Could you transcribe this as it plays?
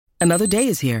Another day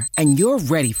is here, and you're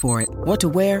ready for it. What to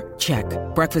wear? Check.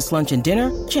 Breakfast, lunch, and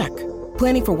dinner? Check.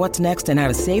 Planning for what's next and how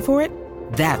to save for it?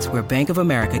 That's where Bank of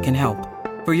America can help.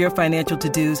 For your financial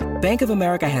to-dos, Bank of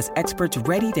America has experts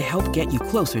ready to help get you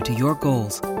closer to your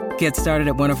goals. Get started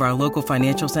at one of our local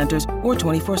financial centers or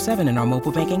 24/7 in our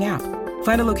mobile banking app.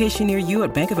 Find a location near you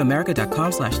at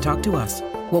bankofamerica.com/talktous.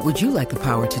 What would you like the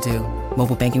power to do?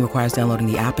 Mobile banking requires downloading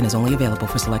the app and is only available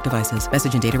for select devices.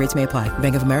 Message and data rates may apply.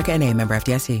 Bank of America N.A., member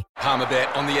FDIC.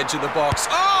 Palmerbet on the edge of the box.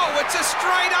 Oh, it's a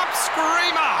straight-up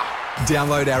screamer!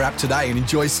 Download our app today and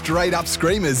enjoy straight-up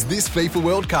screamers this FIFA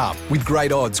World Cup with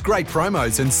great odds, great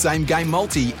promos and same-game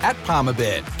multi at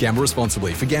Palmerbet. Gamble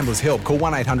responsibly. For Gamblers' Help, call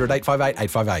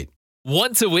 1-800-858-858.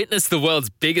 Want to witness the world's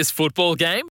biggest football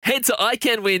game? Head to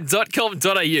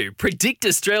iCanWin.com.au, predict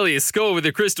Australia's score with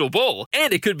a crystal ball,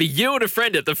 and it could be you and a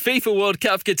friend at the FIFA World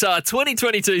Cup Qatar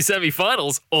 2022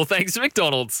 semi-finals, all thanks to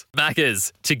McDonald's.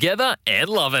 Maccas, together and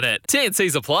loving it.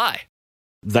 TNCs apply.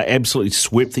 They absolutely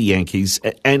swept the Yankees,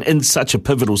 and in such a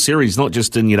pivotal series, not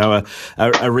just in,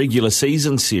 a regular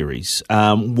season series.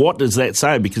 What does that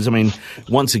say? Because,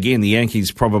 once again, the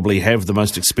Yankees probably have the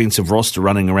most expensive roster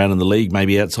running around in the league,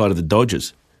 maybe outside of the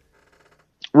Dodgers.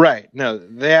 Right. No,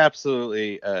 they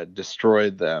absolutely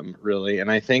destroyed them, really. And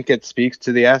I think it speaks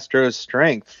to the Astros'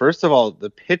 strength. First of all,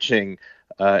 the pitching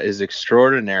is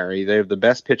extraordinary. They have the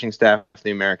best pitching staff in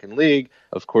the American League.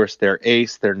 Of course, their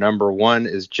ace, their number one,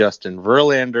 is Justin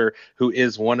Verlander, who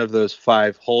is one of those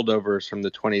 5 holdovers from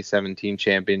the 2017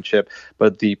 championship.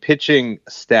 But the pitching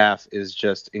staff is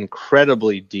just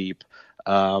incredibly deep.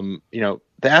 The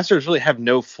Astros really have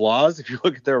no flaws if you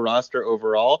look at their roster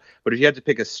overall. But if you had to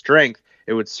pick a strength,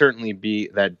 it would certainly be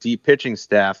that deep pitching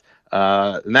staff.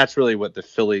 And that's really what the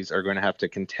Phillies are going to have to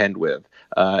contend with.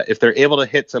 If they're able to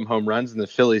hit some home runs, and the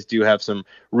Phillies do have some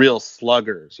real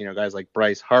sluggers, guys like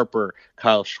Bryce Harper,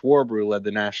 Kyle Schwarber, who led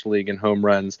the National League in home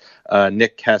runs,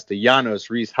 Nick Castellanos,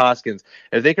 Rhys Hoskins.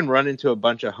 If they can run into a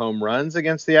bunch of home runs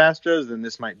against the Astros, then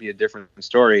this might be a different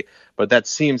story. But that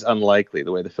seems unlikely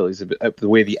the way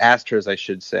the Astros, I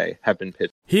should say, have been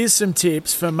pitched. Here's some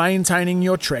tips for maintaining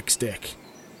your Trex deck.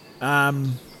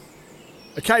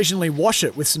 Occasionally wash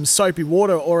it with some soapy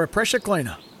water or a pressure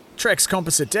cleaner. Trex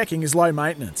composite decking is low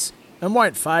maintenance and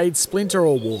won't fade, splinter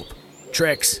or warp.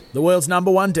 Trex, the world's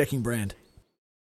 #1 decking brand.